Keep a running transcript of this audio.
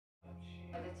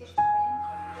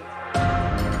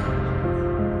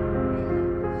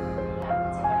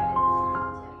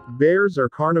Bears are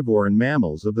carnivoran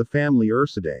mammals of the family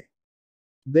Ursidae.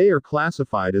 They are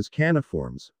classified as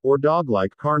caniforms, or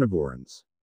doglike carnivorans.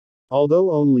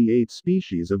 Although only 8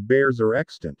 species of bears are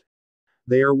extant,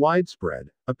 they are widespread,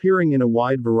 appearing in a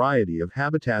wide variety of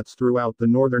habitats throughout the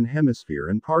Northern Hemisphere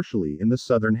and partially in the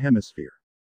Southern Hemisphere.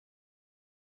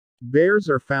 Bears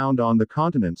are found on the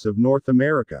continents of North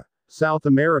America, South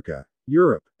America,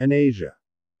 Europe, and Asia.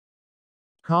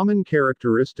 Common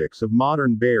characteristics of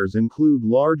modern bears include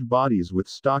large bodies with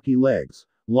stocky legs,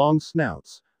 long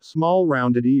snouts, small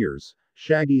rounded ears,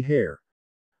 shaggy hair,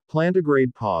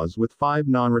 plantigrade paws with 5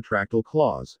 nonretractile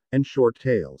claws, and short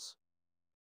tails.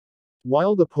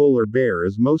 While the polar bear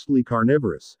is mostly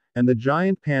carnivorous, and the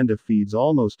giant panda feeds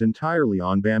almost entirely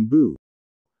on bamboo,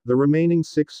 the remaining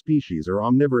 6 species are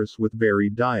omnivorous with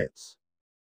varied diets.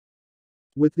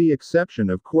 With the exception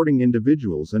of courting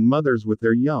individuals and mothers with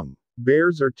their young,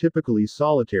 bears are typically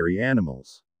solitary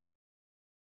animals.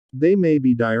 They may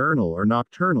be diurnal or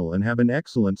nocturnal and have an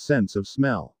excellent sense of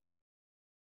smell.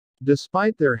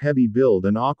 Despite their heavy build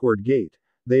and awkward gait,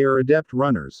 they are adept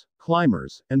runners,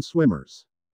 climbers, and swimmers.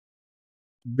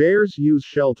 Bears use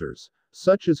shelters,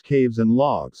 such as caves and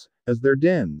logs, as their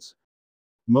dens.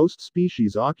 Most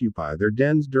species occupy their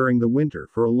dens during the winter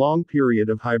for a long period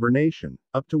of hibernation,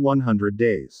 up to 100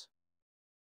 days.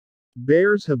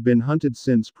 Bears have been hunted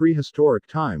since prehistoric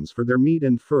times for their meat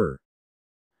and fur.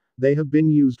 They have been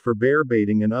used for bear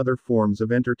baiting and other forms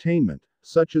of entertainment,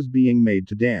 such as being made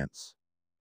to dance.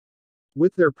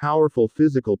 With their powerful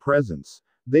physical presence,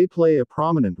 they play a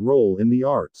prominent role in the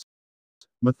arts,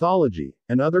 mythology,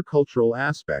 and other cultural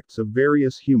aspects of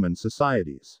various human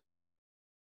societies.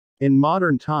 In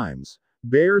modern times,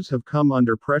 bears have come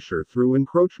under pressure through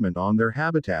encroachment on their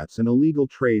habitats and illegal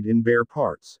trade in bear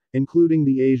parts, including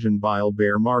the Asian bile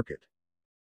bear market.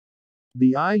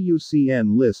 The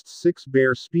IUCN lists 6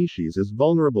 bear species as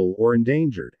vulnerable or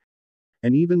endangered,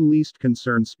 and even least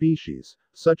concerned species,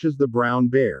 such as the brown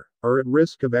bear, are at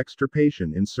risk of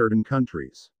extirpation in certain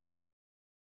countries.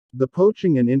 The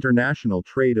poaching and international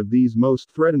trade of these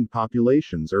most threatened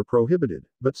populations are prohibited,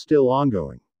 but still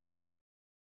ongoing.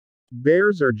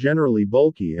 Bears are generally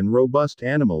bulky and robust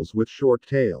animals with short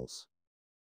tails.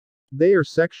 They are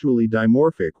sexually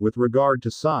dimorphic with regard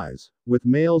to size, with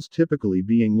males typically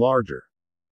being larger.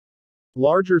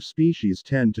 Larger species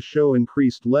tend to show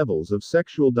increased levels of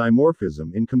sexual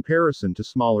dimorphism in comparison to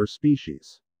smaller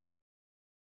species.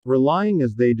 Relying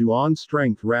as they do on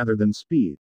strength rather than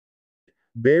speed,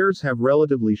 bears have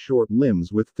relatively short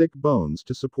limbs with thick bones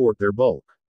to support their bulk.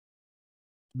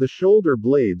 The shoulder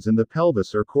blades and the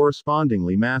pelvis are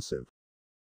correspondingly massive.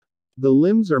 The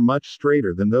limbs are much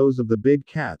straighter than those of the big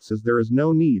cats, as there is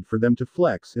no need for them to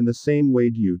flex in the same way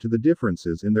due to the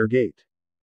differences in their gait.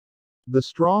 The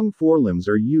strong forelimbs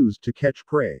are used to catch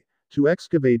prey, to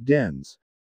excavate dens,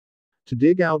 to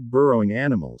dig out burrowing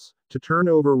animals, to turn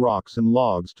over rocks and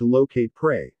logs to locate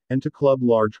prey, and to club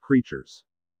large creatures.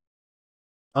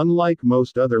 Unlike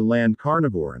most other land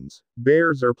carnivorans,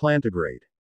 bears are plantigrade.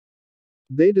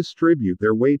 They distribute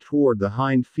their weight toward the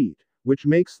hind feet, which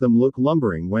makes them look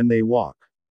lumbering when they walk.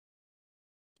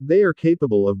 They are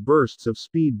capable of bursts of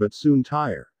speed but soon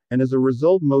tire, and as a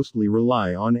result mostly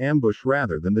rely on ambush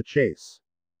rather than the chase.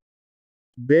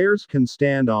 Bears can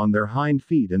stand on their hind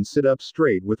feet and sit up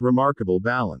straight with remarkable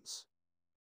balance.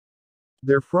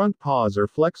 Their front paws are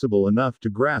flexible enough to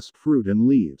grasp fruit and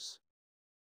leaves.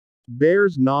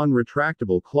 Bears'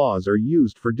 non-retractable claws are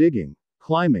used for digging,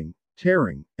 climbing,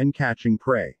 tearing, and catching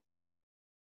prey.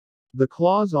 The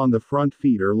claws on the front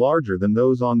feet are larger than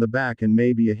those on the back and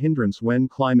may be a hindrance when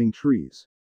climbing trees.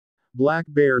 Black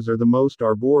bears are the most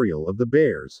arboreal of the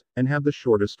bears, and have the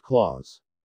shortest claws.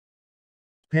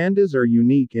 Pandas are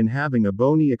unique in having a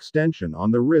bony extension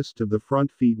on the wrist of the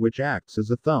front feet which acts as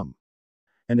a thumb,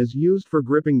 and is used for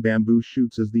gripping bamboo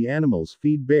shoots, as the animals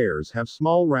feed bears have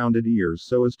small rounded ears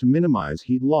so as to minimize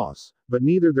heat loss, but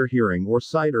neither their hearing or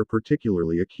sight are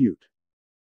particularly acute.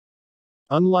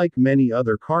 Unlike many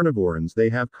other carnivorans, they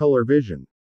have color vision,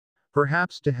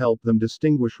 perhaps to help them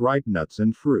distinguish ripe nuts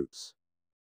and fruits.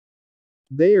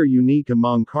 They are unique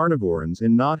among carnivorans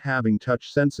in not having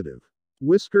touch-sensitive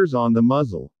whiskers on the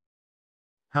muzzle.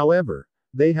 However,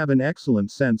 they have an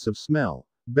excellent sense of smell,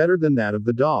 better than that of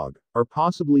the dog, or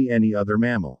possibly any other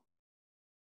mammal.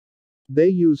 They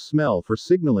use smell for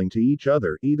signaling to each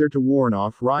other, either to warn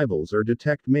off rivals or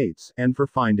detect mates, and for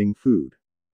finding food.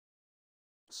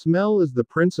 Smell is the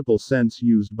principal sense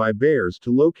used by bears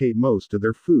to locate most of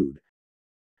their food,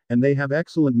 and they have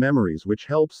excellent memories which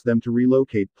helps them to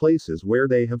relocate places where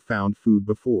they have found food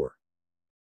before.